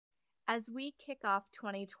As we kick off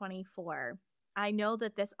 2024, I know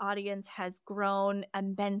that this audience has grown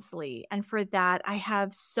immensely, and for that, I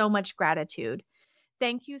have so much gratitude.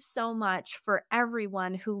 Thank you so much for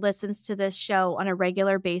everyone who listens to this show on a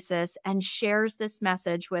regular basis and shares this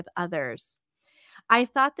message with others. I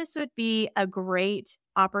thought this would be a great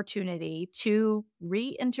opportunity to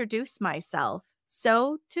reintroduce myself.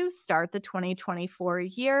 So, to start the 2024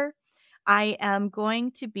 year, I am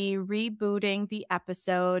going to be rebooting the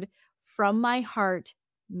episode From My Heart,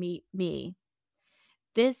 Meet Me.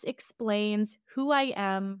 This explains who I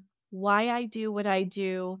am, why I do what I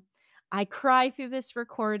do. I cry through this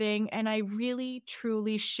recording, and I really,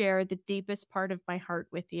 truly share the deepest part of my heart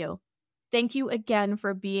with you. Thank you again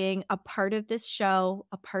for being a part of this show,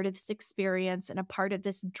 a part of this experience, and a part of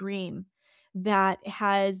this dream that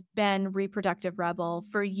has been Reproductive Rebel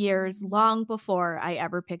for years, long before I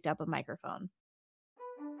ever picked up a microphone.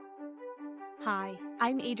 Hi,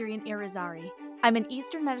 I'm Adrienne Irizarry. I'm an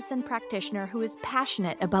Eastern medicine practitioner who is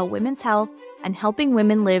passionate about women's health and helping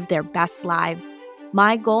women live their best lives.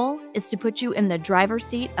 My goal is to put you in the driver's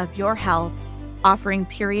seat of your health, offering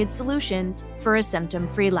period solutions for a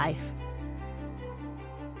symptom-free life.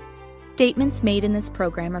 Statements made in this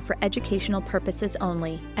program are for educational purposes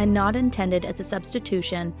only and not intended as a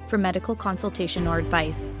substitution for medical consultation or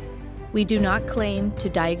advice. We do not claim to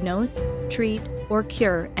diagnose, treat, or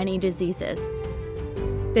cure any diseases.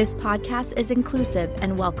 This podcast is inclusive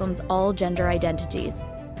and welcomes all gender identities.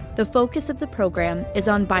 The focus of the program is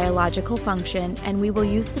on biological function, and we will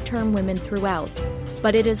use the term women throughout,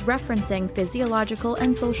 but it is referencing physiological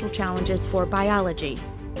and social challenges for biology,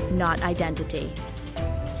 not identity.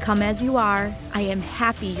 Come as you are, I am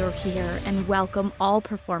happy you're here and welcome all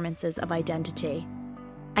performances of identity.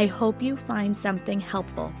 I hope you find something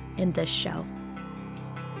helpful in this show.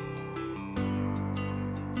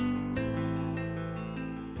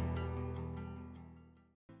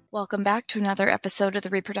 Welcome back to another episode of the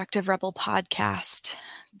Reproductive Rebel podcast.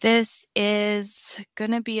 This is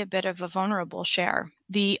going to be a bit of a vulnerable share.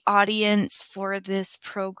 The audience for this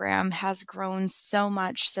program has grown so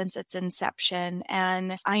much since its inception,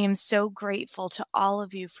 and I am so grateful to all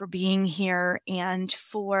of you for being here and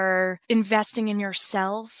for investing in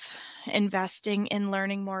yourself, investing in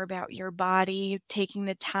learning more about your body, taking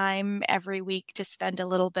the time every week to spend a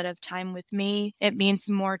little bit of time with me. It means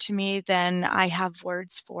more to me than I have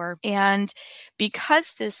words for. And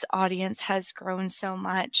because this audience has grown so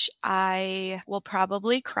much, I will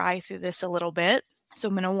probably cry through this a little bit. So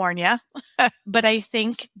I'm going to warn you. But I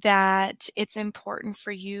think that it's important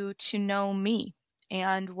for you to know me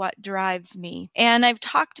and what drives me. And I've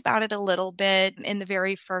talked about it a little bit in the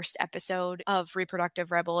very first episode of Reproductive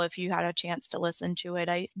Rebel. If you had a chance to listen to it,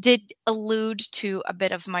 I did allude to a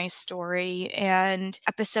bit of my story. And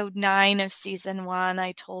episode 9 of season 1,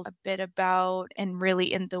 I told a bit about, and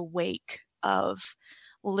really in the wake of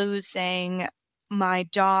losing my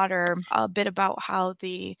daughter, a bit about how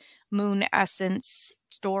the Moon Essence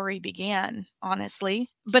story began, honestly.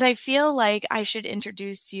 But I feel like I should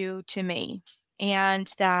introduce you to me.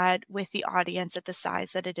 And that with the audience at the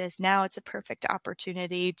size that it is now, it's a perfect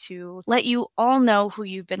opportunity to let you all know who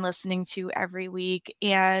you've been listening to every week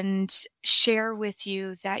and share with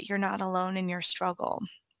you that you're not alone in your struggle.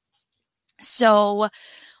 So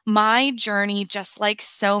my journey, just like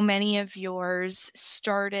so many of yours,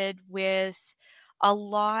 started with a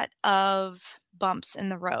lot of bumps in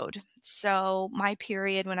the road. So my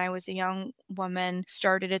period when I was a young woman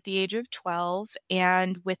started at the age of 12,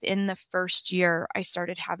 and within the first year, I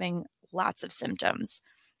started having lots of symptoms.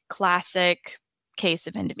 Classic case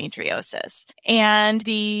of endometriosis. And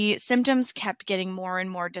the symptoms kept getting more and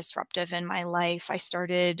more disruptive in my life. I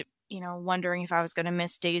started wondering if I was going to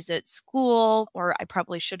miss days at school, or I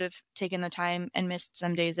probably should have taken the time and missed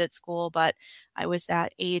some days at school, but I was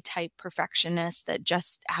that A-type perfectionist that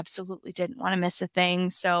just absolutely didn't want to miss a thing.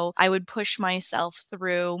 So I would push myself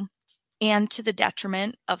through, and to the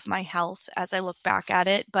detriment of my health as I look back at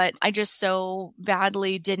it. But I just so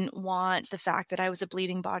badly didn't want the fact that I was a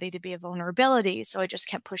bleeding body to be a vulnerability. So I just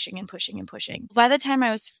kept pushing and pushing and pushing. By the time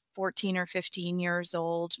I was 14 or 15 years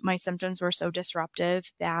old, my symptoms were so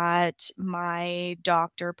disruptive that my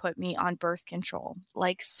doctor put me on birth control,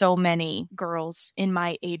 like so many girls in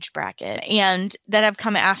my age bracket and that have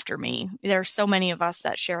come after me. There are so many of us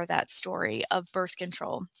that share that story of birth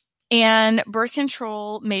control. And birth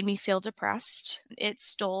control made me feel depressed. It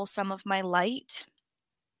stole some of my light.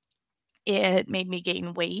 It made me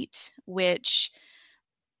gain weight, which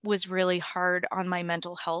was really hard on my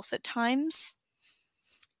mental health at times.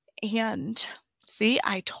 And see,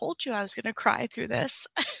 I told you I was going to cry through this.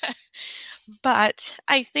 But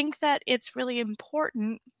I think that it's really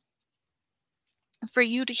important for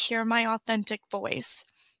you to hear my authentic voice.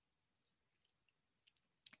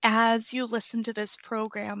 As you listen to this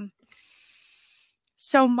program,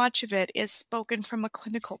 so much of it is spoken from a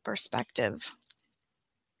clinical perspective.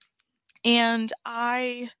 And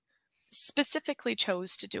I specifically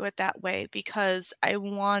chose to do it that way because I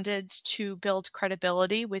wanted to build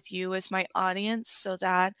credibility with you as my audience so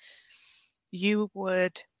that you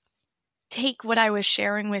would take what I was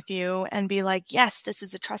sharing with you and be like, yes, this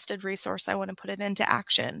is a trusted resource. I want to put it into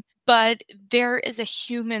action. But there is a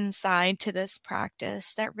human side to this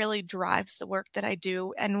practice that really drives the work that I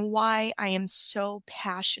do and why I am so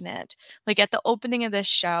passionate. Like at the opening of this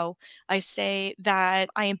show, I say that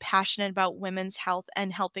I am passionate about women's health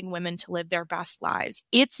and helping women to live their best lives.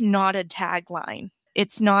 It's not a tagline.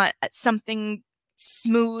 It's not something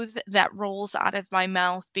smooth that rolls out of my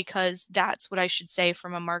mouth because that's what I should say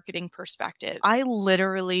from a marketing perspective. I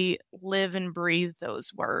literally live and breathe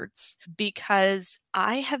those words because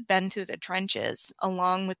I have been through the trenches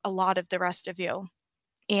along with a lot of the rest of you.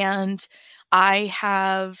 And I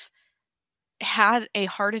have had a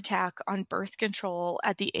heart attack on birth control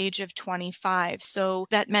at the age of 25. So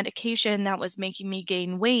that medication that was making me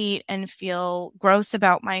gain weight and feel gross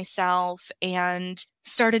about myself and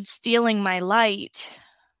started stealing my light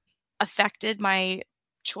affected my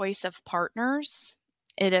choice of partners.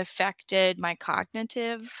 It affected my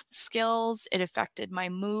cognitive skills. It affected my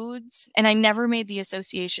moods. And I never made the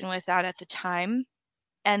association with that at the time.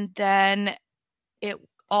 And then it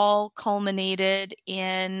all culminated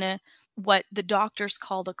in what the doctors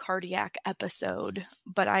called a cardiac episode,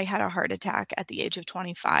 but I had a heart attack at the age of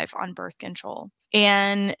 25 on birth control.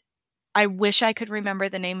 And I wish I could remember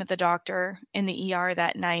the name of the doctor in the ER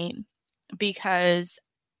that night because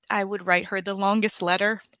I would write her the longest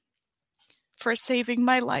letter for saving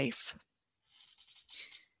my life.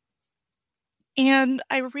 And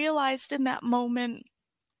I realized in that moment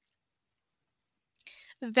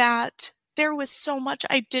that there was so much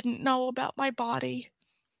I didn't know about my body.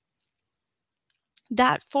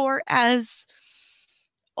 That for as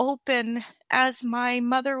open as my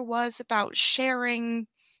mother was about sharing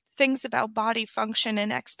things about body function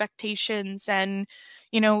and expectations, and,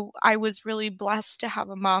 I was really blessed to have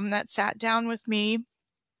a mom that sat down with me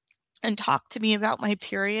and talked to me about my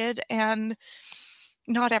period, and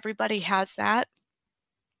not everybody has that.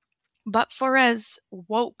 But for as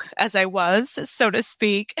woke as I was, so to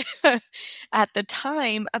speak, at the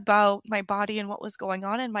time about my body and what was going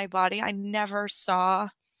on in my body, I never saw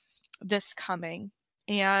this coming.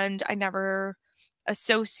 And I never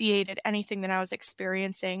associated anything that I was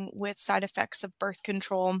experiencing with side effects of birth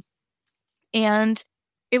control. And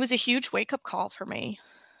it was a huge wake-up call for me.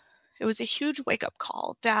 It was a huge wake-up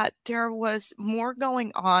call that there was more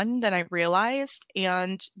going on than I realized,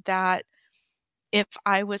 and that if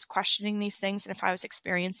I was questioning these things and if I was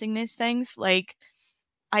experiencing these things, like,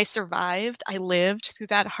 I survived, I lived through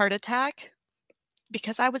that heart attack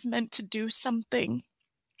because I was meant to do something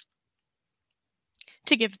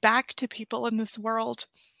to give back to people in this world.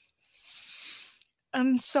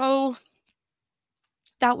 And so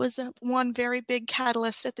that was one very big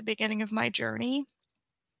catalyst at the beginning of my journey.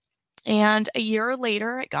 And a year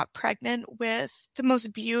later, I got pregnant with the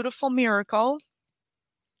most beautiful miracle,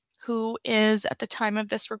 who is, at the time of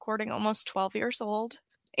this recording, almost 12 years old.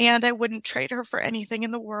 And I wouldn't trade her for anything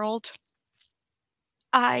in the world.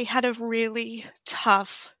 I had a really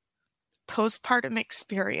tough postpartum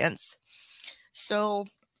experience. So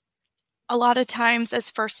a lot of times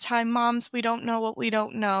as first-time moms, we don't know what we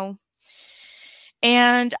don't know.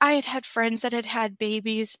 And I had had friends that had had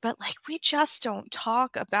babies, but we just don't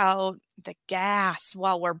talk about the gas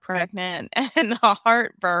while we're pregnant and the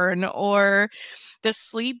heartburn or the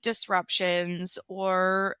sleep disruptions,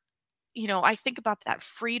 or, I think about that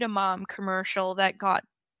Freedom Mom commercial that got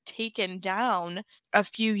taken down a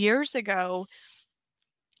few years ago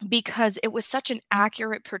because it was such an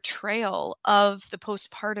accurate portrayal of the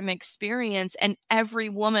postpartum experience, and every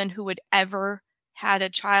woman who had ever had a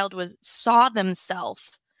child saw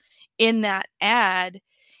themselves in that ad.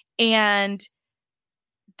 And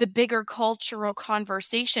the bigger cultural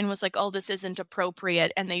conversation was like, oh, this isn't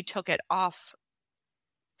appropriate, and they took it off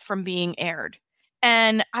from being aired.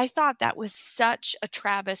 And I thought that was such a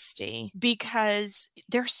travesty because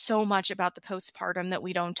there's so much about the postpartum that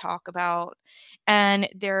we don't talk about. And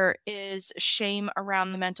there is shame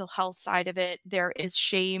around the mental health side of it. There is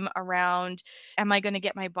shame around, am I going to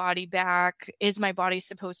get my body back? Is my body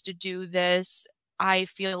supposed to do this? I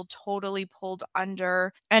feel totally pulled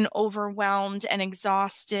under and overwhelmed and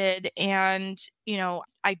exhausted. And,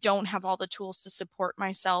 I don't have all the tools to support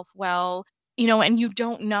myself well. And you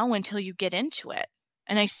don't know until you get into it.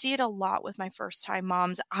 And I see it a lot with my first-time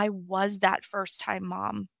moms. I was that first-time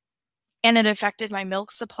mom, and it affected my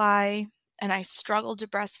milk supply, and I struggled to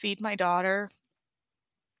breastfeed my daughter.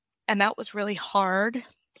 And that was really hard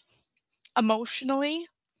emotionally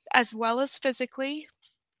as well as physically.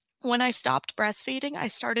 When I stopped breastfeeding, I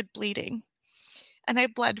started bleeding, and I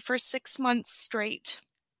bled for 6 months straight.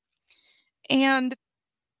 And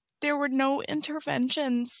there were no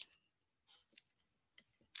interventions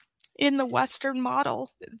in the Western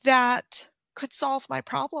model that could solve my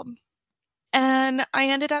problem. And I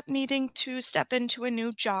ended up needing to step into a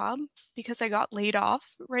new job because I got laid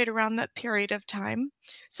off right around that period of time.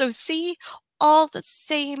 So see, all the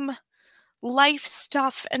same life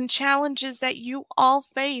stuff and challenges that you all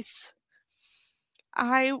face.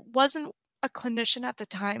 I wasn't a clinician at the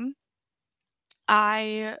time.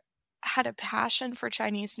 I had a passion for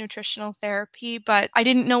Chinese nutritional therapy, but I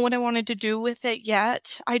didn't know what I wanted to do with it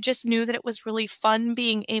yet. I just knew that it was really fun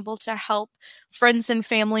being able to help friends and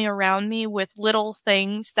family around me with little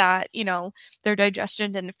things that, their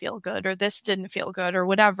digestion didn't feel good or this didn't feel good or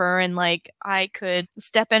whatever. And like, I could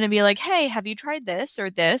step in and be like, hey, have you tried this or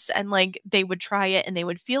this? And like, they would try it and they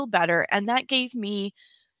would feel better. And that gave me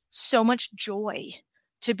so much joy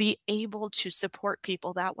to be able to support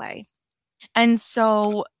people that way. And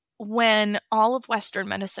so when all of Western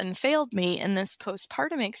medicine failed me in this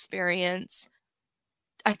postpartum experience,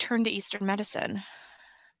 I turned to Eastern medicine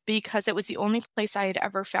because it was the only place I had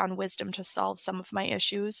ever found wisdom to solve some of my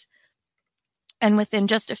issues. And within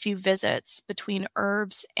just a few visits between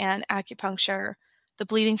herbs and acupuncture, the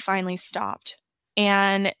bleeding finally stopped.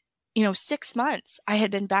 And 6 months, I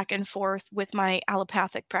had been back and forth with my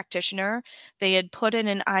allopathic practitioner. They had put in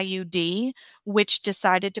an IUD, which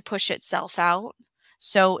decided to push itself out.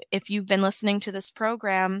 So if you've been listening to this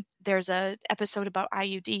program, there's an episode about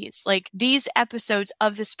IUDs. Like, these episodes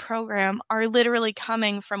of this program are literally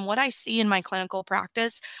coming from what I see in my clinical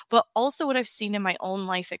practice, but also what I've seen in my own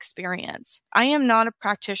life experience. I am not a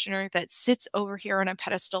practitioner that sits over here on a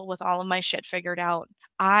pedestal with all of my shit figured out.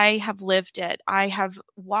 I have lived it. I have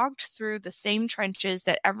walked through the same trenches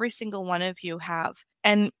that every single one of you have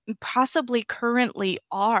and possibly currently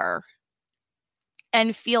are,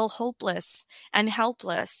 and feel hopeless and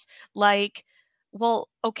helpless. Like, well,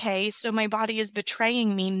 okay, so my body is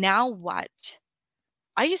betraying me. Now what?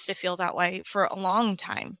 I used to feel that way for a long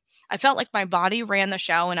time. I felt like my body ran the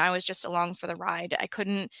show and I was just along for the ride. I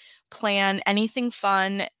couldn't plan anything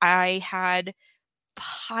fun. I had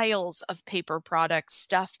piles of paper products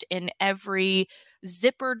stuffed in every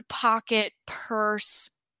zippered pocket, purse,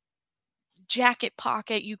 jacket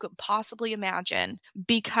pocket you could possibly imagine,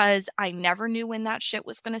 because I never knew when that shit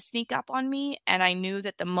was going to sneak up on me. And I knew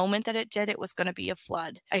that the moment that it did, it was going to be a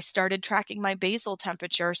flood. I started tracking my basal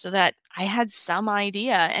temperature so that I had some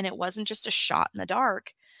idea and it wasn't just a shot in the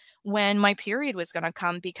dark when my period was going to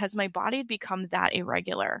come, because my body had become that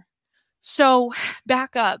irregular. So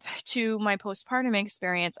back up to my postpartum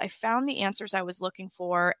experience, I found the answers I was looking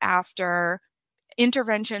for after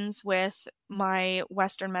interventions with my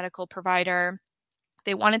Western medical provider.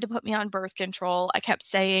 They wanted to put me on birth control. I kept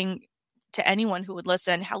saying to anyone who would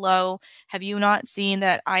listen, hello, have you not seen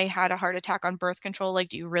that I had a heart attack on birth control? Like,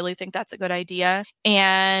 do you really think that's a good idea?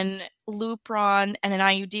 And Lupron and an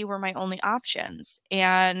IUD were my only options.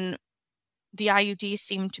 And the IUD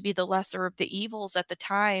seemed to be the lesser of the evils at the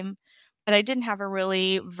time. But I didn't have a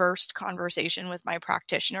really versed conversation with my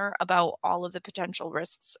practitioner about all of the potential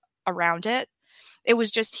risks around it. It was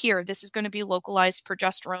just, here, this is going to be localized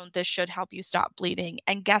progesterone. This should help you stop bleeding.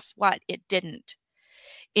 And guess what? It didn't.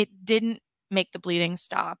 It didn't make the bleeding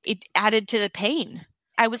stop. It added to the pain.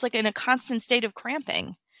 I was like in a constant state of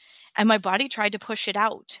cramping, and my body tried to push it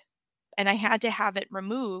out. And I had to have it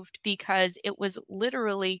removed because it was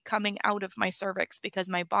literally coming out of my cervix because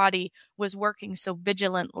my body was working so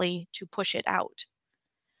vigilantly to push it out.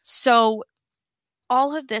 So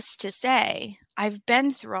all of this to say, I've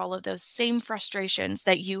been through all of those same frustrations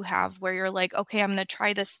that you have, where you're like, okay, I'm going to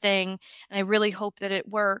try this thing and I really hope that it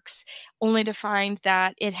works, only to find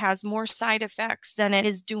that it has more side effects than it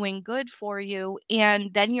is doing good for you.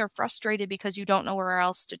 And then you're frustrated because you don't know where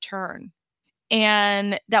else to turn.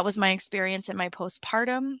 And that was my experience in my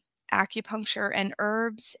postpartum, acupuncture and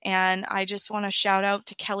herbs. And I just want to shout out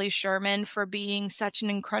to Kelly Sherman for being such an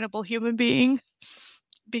incredible human being,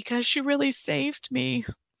 because she really saved me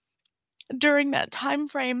during that time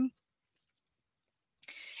frame.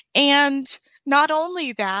 And not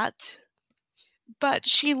only that, but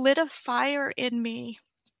she lit a fire in me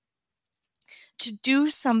to do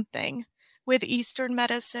something with Eastern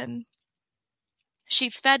medicine. She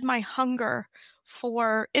fed my hunger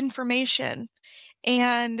for information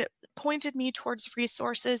and pointed me towards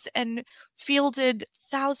resources and fielded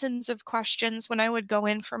thousands of questions when I would go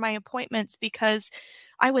in for my appointments because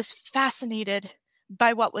I was fascinated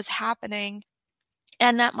by what was happening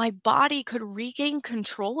and that my body could regain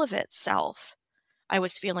control of itself. I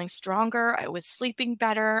was feeling stronger. I was sleeping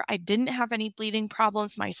better. I didn't have any bleeding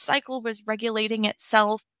problems. My cycle was regulating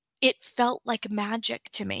itself. It felt like magic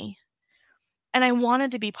to me. And I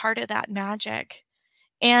wanted to be part of that magic.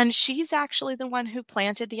 And she's actually the one who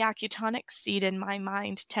planted the acutonic seed in my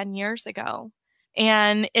mind 10 years ago.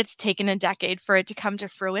 And it's taken a decade for it to come to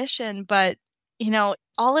fruition. But,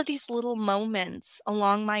 all of these little moments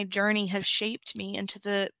along my journey have shaped me into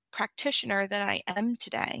the practitioner that I am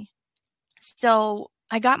today. So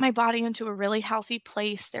I got my body into a really healthy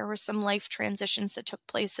place. There were some life transitions that took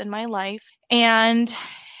place in my life, and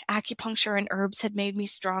acupuncture and herbs had made me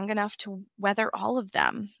strong enough to weather all of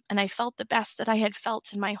them. And I felt the best that I had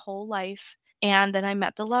felt in my whole life. And then I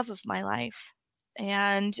met the love of my life.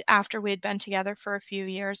 And after we had been together for a few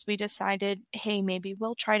years, we decided, hey, maybe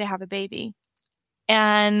we'll try to have a baby.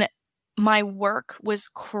 And my work was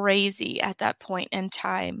crazy at that point in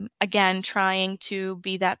time. Again, trying to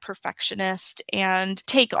be that perfectionist and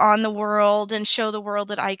take on the world and show the world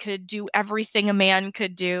that I could do everything a man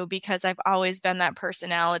could do, because I've always been that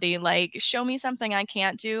personality. Like, show me something I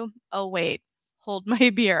can't do. Oh, wait, hold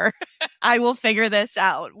my beer. I will figure this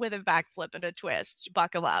out with a backflip and a twist.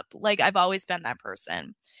 Buckle up. Like, I've always been that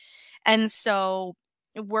person. And so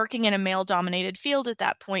working in a male-dominated field at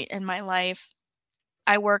that point in my life,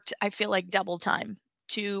 I worked, I feel like, double time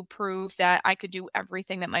to prove that I could do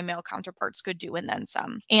everything that my male counterparts could do and then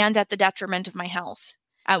some, and at the detriment of my health.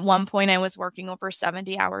 At one point, I was working over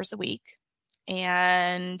 70 hours a week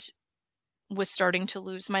and was starting to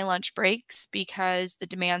lose my lunch breaks because the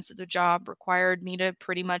demands of the job required me to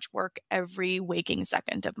pretty much work every waking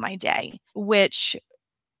second of my day, which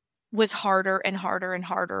was harder and harder and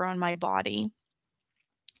harder on my body.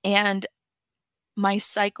 And my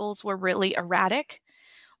cycles were really erratic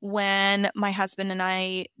when my husband and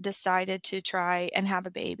I decided to try and have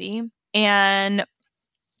a baby. And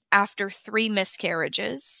after 3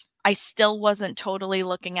 miscarriages, I still wasn't totally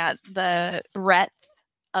looking at the breadth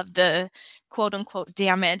of the quote unquote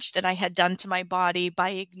damage that I had done to my body by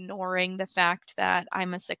ignoring the fact that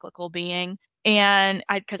I'm a cyclical being. And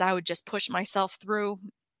because I would just push myself through.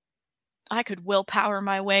 I could willpower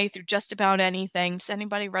my way through just about anything. Does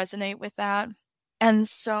anybody resonate with that? And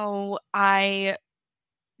so I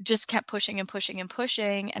just kept pushing and pushing and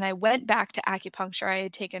pushing. And I went back to acupuncture. I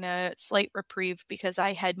had taken a slight reprieve because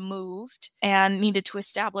I had moved and needed to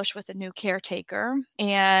establish with a new caretaker.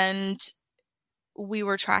 And we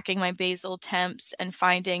were tracking my basal temps and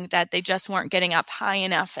finding that they just weren't getting up high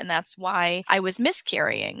enough. And that's why I was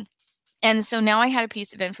miscarrying. And so now I had a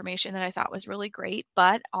piece of information that I thought was really great,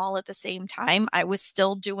 but all at the same time, I was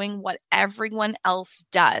still doing what everyone else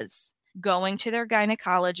does. Going to their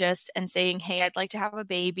gynecologist and saying, hey, I'd like to have a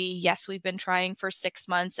baby. Yes, we've been trying for 6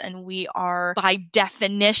 months and we are by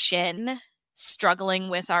definition struggling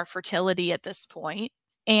with our fertility at this point,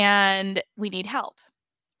 and we need help.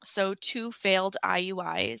 So 2 failed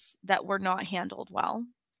IUIs that were not handled well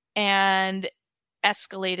and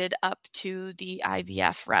escalated up to the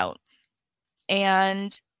IVF route.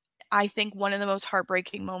 And I think one of the most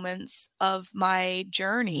heartbreaking moments of my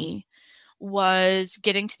journey was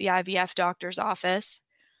getting to the IVF doctor's office.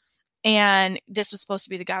 And this was supposed to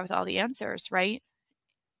be the guy with all the answers, right?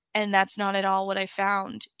 And that's not at all what I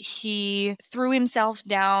found. He threw himself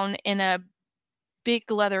down in a big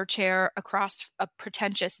leather chair across a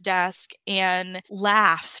pretentious desk and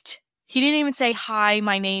laughed. He didn't even say, hi,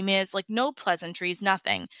 my name is, like, no pleasantries,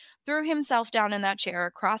 nothing. Threw himself down in that chair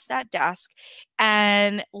across that desk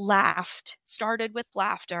and laughed, started with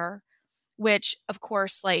laughter, which, of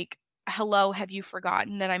course, like, hello, have you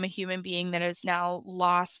forgotten that I'm a human being that has now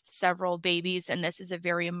lost several babies, and this is a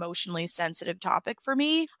very emotionally sensitive topic for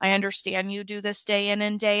me? I understand you do this day in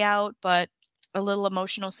and day out, but a little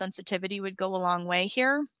emotional sensitivity would go a long way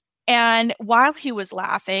here. And while he was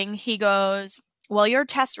laughing, he goes, well, your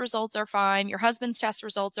test results are fine. Your husband's test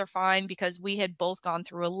results are fine, because we had both gone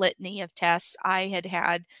through a litany of tests. I had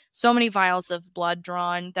had so many vials of blood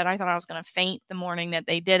drawn that I thought I was going to faint the morning that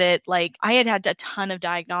they did it. Like, I had had a ton of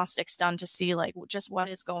diagnostics done to see, like, just what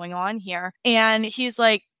is going on here. And he's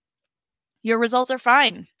like, your results are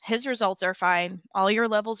fine. His results are fine. All your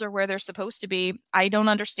levels are where they're supposed to be. I don't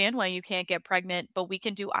understand why you can't get pregnant, but we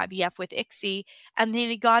can do IVF with ICSI. And then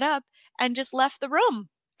he got up and just left the room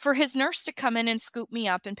for his nurse to come in and scoop me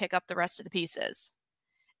up and pick up the rest of the pieces.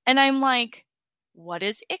 And I'm like, what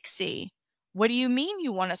is ICSI? What do you mean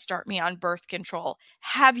you want to start me on birth control?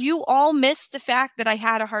 Have you all missed the fact that I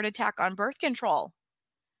had a heart attack on birth control?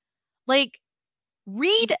 Like,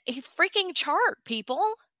 read a freaking chart, people.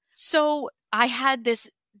 So I had this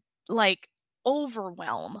like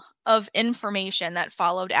overwhelm of information that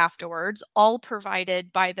followed afterwards, all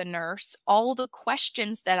provided by the nurse. All the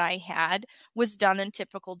questions that I had was done in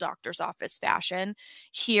typical doctor's office fashion.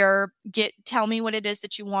 Here, tell me what it is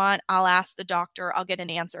that you want. I'll ask the doctor. I'll get an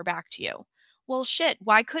answer back to you. Well, shit,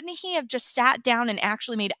 why couldn't he have just sat down and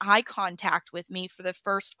actually made eye contact with me for the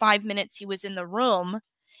first 5 minutes he was in the room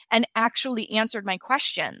and actually answered my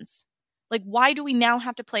questions? Like, why do we now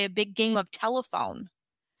have to play a big game of telephone?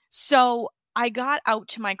 So I got out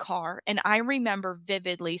to my car, and I remember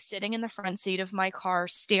vividly sitting in the front seat of my car,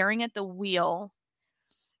 staring at the wheel.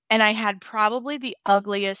 And I had probably the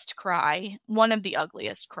ugliest cry, one of the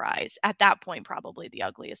ugliest cries. At that point, probably the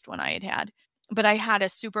ugliest one I had had. But I had a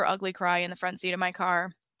super ugly cry in the front seat of my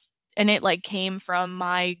car. And it like came from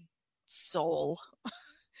my soul.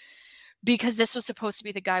 Because this was supposed to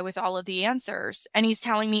be the guy with all of the answers. And he's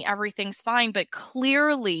telling me everything's fine, but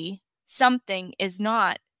clearly something is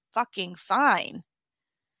not fucking fine.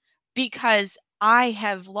 Because I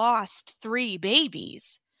have lost 3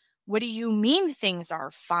 babies. What do you mean things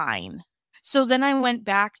are fine? So then I went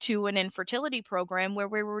back to an infertility program where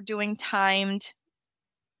we were doing timed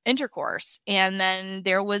intercourse, and then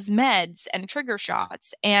there was meds and trigger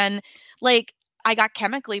shots, and like I got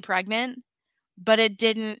chemically pregnant, but it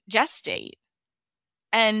didn't gestate.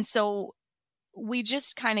 And so we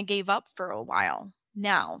just kind of gave up for a while.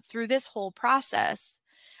 Now, through this whole process,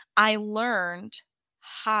 I learned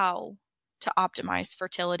how to optimize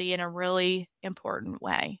fertility in a really important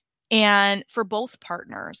way. And for both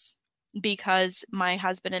partners, because my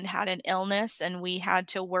husband had an illness and we had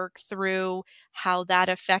to work through how that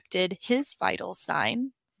affected his vital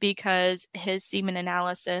sign because his semen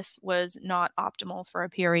analysis was not optimal for a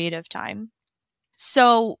period of time.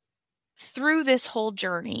 So through this whole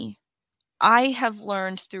journey, I have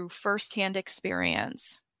learned through firsthand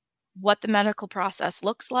experience what the medical process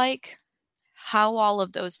looks like, how all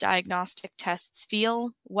of those diagnostic tests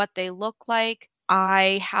feel, what they look like.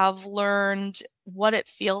 I have learned what it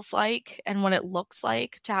feels like and what it looks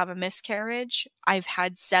like to have a miscarriage. I've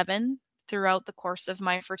had 7 throughout the course of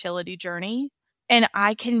my fertility journey, and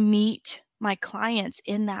I can meet my clients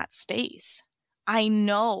in that space. I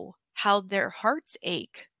know how their hearts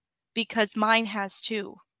ache because mine has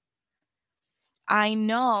too. I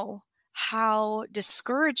know how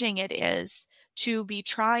discouraging it is to be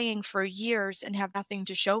trying for years and have nothing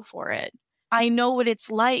to show for it. I know what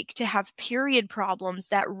it's like to have period problems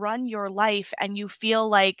that run your life and you feel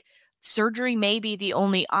like surgery may be the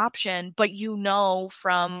only option, but you know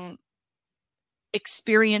from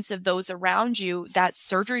experience of those around you that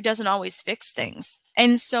surgery doesn't always fix things.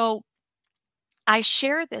 And so I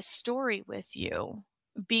share this story with you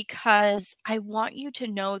because I want you to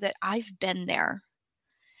know that I've been there.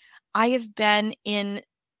 I have been in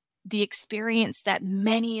the experience that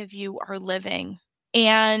many of you are living.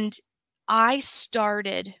 And I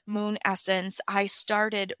started Moon Essence, I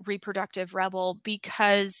started Reproductive Rebel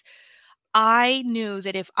because I knew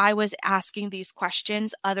that if I was asking these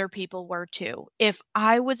questions, other people were too. If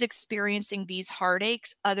I was experiencing these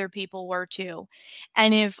heartaches, other people were too.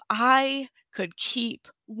 And if I could keep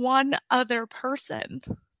one other person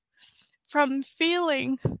from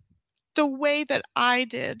feeling the way that I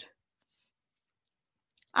did,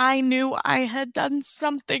 I knew I had done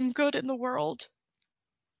something good in the world.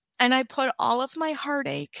 And I put all of my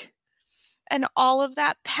heartache and all of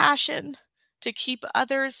that passion to keep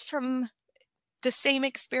others from the same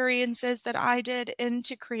experiences that I did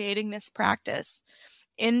into creating this practice,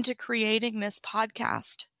 into creating this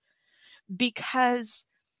podcast, because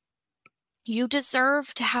you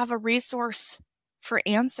deserve to have a resource for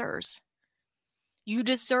answers. You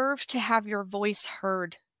deserve to have your voice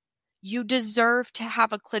heard. You deserve to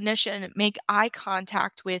have a clinician make eye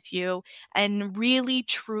contact with you and really,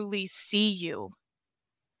 truly see you.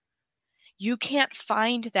 You can't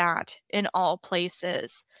find that in all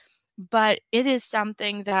places, but it is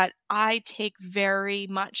something that I take very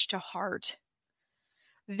much to heart,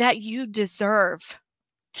 that you deserve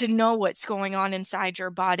to know what's going on inside your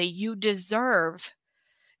body. You deserve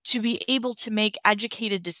to be able to make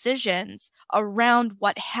educated decisions around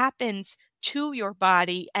what happens to your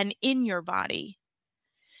body and in your body.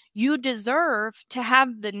 You deserve to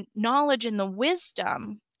have the knowledge and the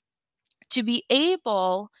wisdom to be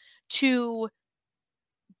able to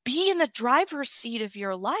be in the driver's seat of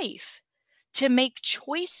your life, to make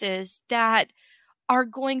choices that are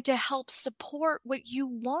going to help support what you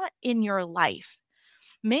want in your life.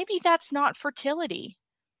 Maybe that's not fertility.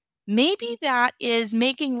 Maybe that is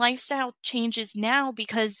making lifestyle changes now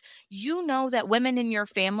because you know that women in your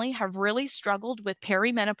family have really struggled with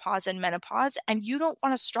perimenopause and menopause, and you don't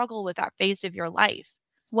want to struggle with that phase of your life.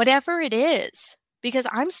 Whatever it is, because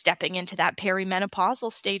I'm stepping into that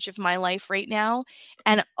perimenopausal stage of my life right now,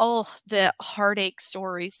 and oh, the heartache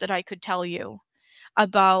stories that I could tell you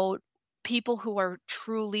about people who are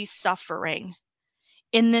truly suffering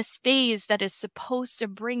in this phase that is supposed to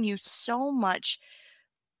bring you so much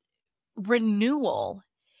renewal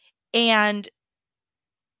and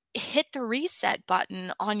hit the reset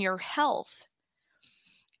button on your health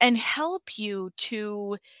and help you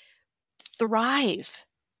to thrive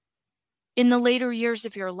in the later years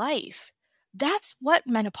of your life. That's what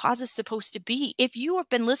menopause is supposed to be. If you have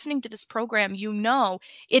been listening to this program, you know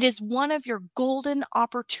it is one of your golden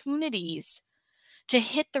opportunities to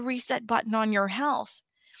hit the reset button on your health.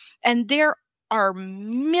 And there are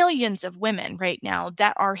millions of women right now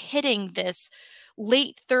that are hitting this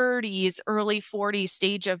late 30s, early 40s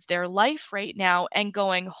stage of their life right now and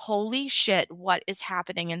going, holy shit, what is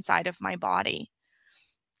happening inside of my body?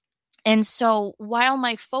 And so while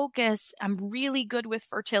my focus, I'm really good with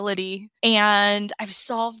fertility and I've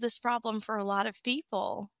solved this problem for a lot of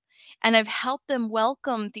people. And I've helped them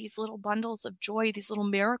welcome these little bundles of joy, these little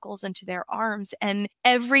miracles into their arms. And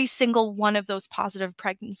every single one of those positive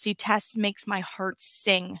pregnancy tests makes my heart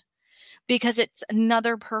sing because it's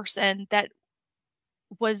another person that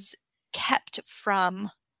was kept from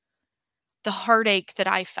the heartache that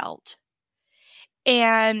I felt.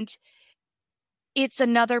 And it's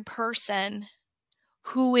another person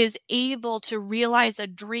who is able to realize a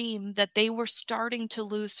dream that they were starting to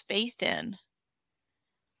lose faith in.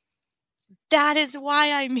 That is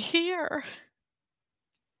why I'm here.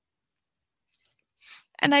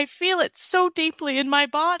 And I feel it so deeply in my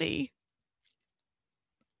body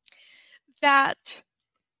that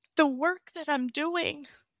the work that I'm doing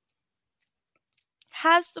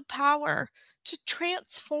has the power to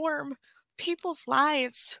transform people's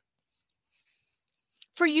lives.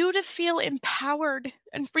 For you to feel empowered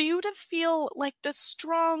and for you to feel like the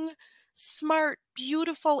strong, smart,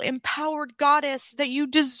 beautiful, empowered goddess that you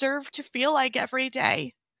deserve to feel like every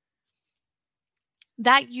day.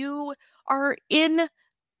 That you are in,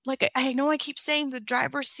 like, I know I keep saying the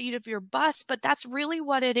driver's seat of your bus, but that's really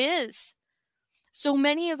what it is. So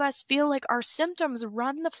many of us feel like our symptoms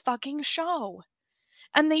run the fucking show.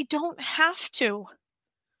 And they don't have to.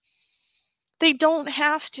 They don't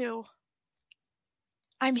have to.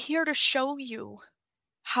 I'm here to show you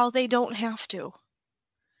how they don't have to.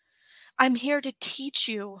 I'm here to teach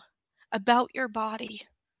you about your body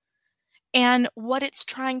and what it's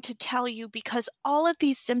trying to tell you, because all of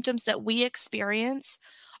these symptoms that we experience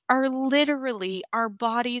are literally our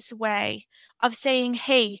body's way of saying,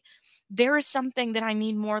 hey, there is something that I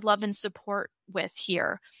need more love and support with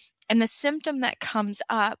here. And the symptom that comes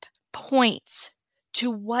up points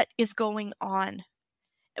to what is going on,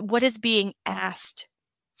 what is being asked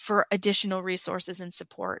for additional resources and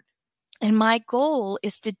support. And my goal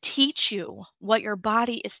is to teach you what your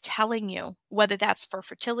body is telling you, whether that's for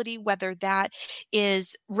fertility, whether that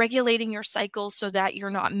is regulating your cycle so that you're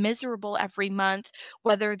not miserable every month,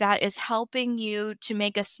 whether that is helping you to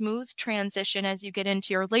make a smooth transition as you get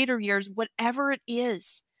into your later years, whatever it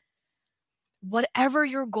is, whatever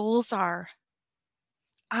your goals are.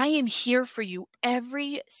 I am here for you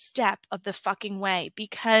every step of the fucking way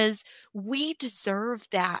because we deserve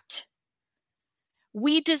that.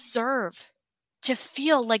 We deserve to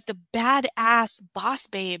feel like the badass boss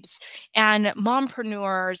babes and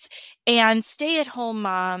mompreneurs and stay-at-home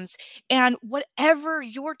moms and whatever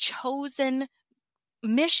your chosen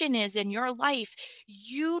mission is in your life.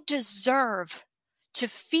 You deserve to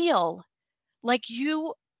feel like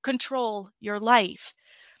you control your life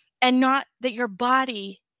and not that your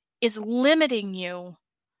body is limiting you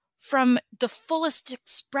from the fullest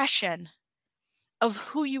expression of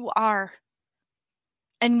who you are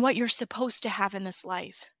and what you're supposed to have in this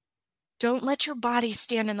life. Don't let your body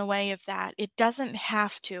stand in the way of that. It doesn't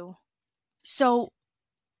have to. So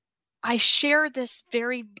I share this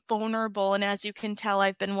very vulnerable, and as you can tell,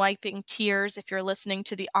 I've been wiping tears if you're listening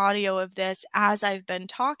to the audio of this as I've been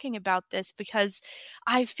talking about this, because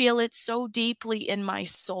I feel it so deeply in my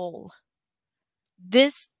soul.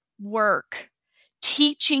 This work,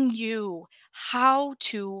 teaching you how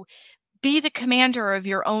to be the commander of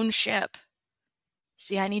your own ship.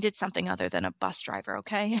 See, I needed something other than a bus driver,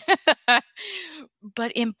 okay?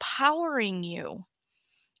 But empowering you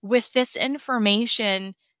with this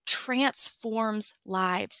information transforms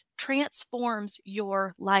lives, transforms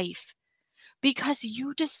your life, because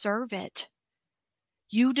you deserve it.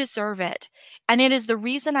 You deserve it. And it is the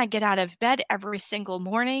reason I get out of bed every single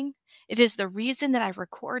morning. It is the reason that I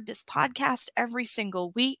record this podcast every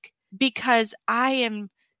single week, because I am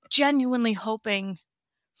genuinely hoping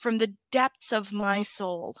from the depths of my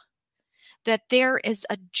soul that there is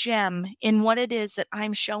a gem in what it is that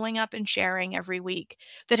I'm showing up and sharing every week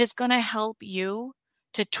that is going to help you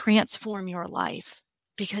to transform your life,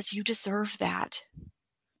 because you deserve that.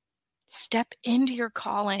 Step into your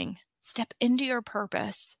calling, step into your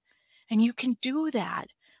purpose, and you can do that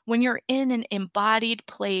when you're in an embodied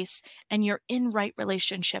place and you're in right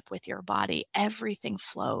relationship with your body. Everything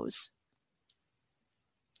flows.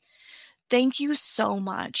 Thank you so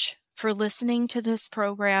much for listening to this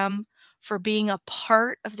program, for being a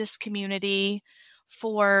part of this community,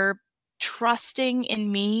 for trusting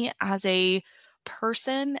in me as a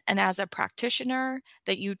person and as a practitioner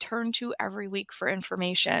that you turn to every week for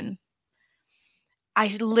information. I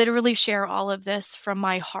literally share all of this from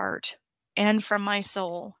my heart and from my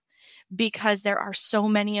soul, because there are so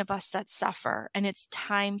many of us that suffer, and it's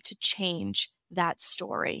time to change that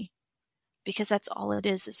story, because that's all it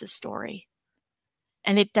is a story.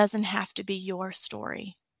 And it doesn't have to be your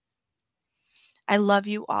story. I love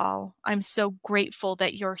you all. I'm so grateful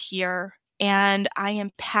that you're here, and I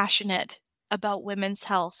am passionate about women's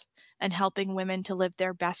health and helping women to live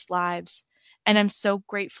their best lives. And I'm so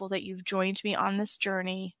grateful that you've joined me on this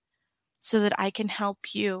journey so that I can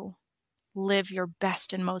help you live your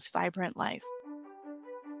best and most vibrant life.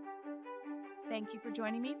 Thank you for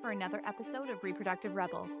joining me for another episode of Reproductive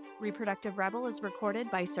Rebel. Reproductive Rebel is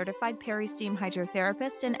recorded by certified peri-steam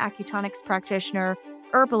hydrotherapist and acutonics practitioner,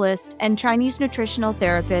 herbalist, and Chinese nutritional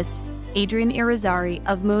therapist, Adrienne Irizarry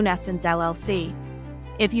of Moon Essence LLC.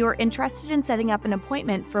 If you are interested in setting up an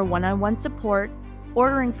appointment for one-on-one support,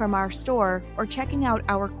 ordering from our store, or checking out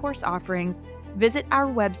our course offerings, visit our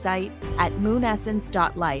website at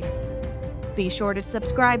moonessence.life. Be sure to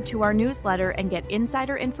subscribe to our newsletter and get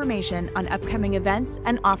insider information on upcoming events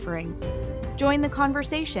and offerings. Join the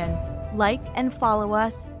conversation. Like and follow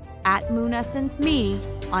us at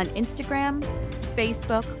MoonEssenceMe on Instagram,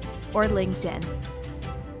 Facebook, or LinkedIn.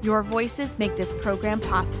 Your voices make this program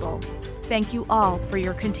possible. Thank you all for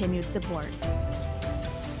your continued support.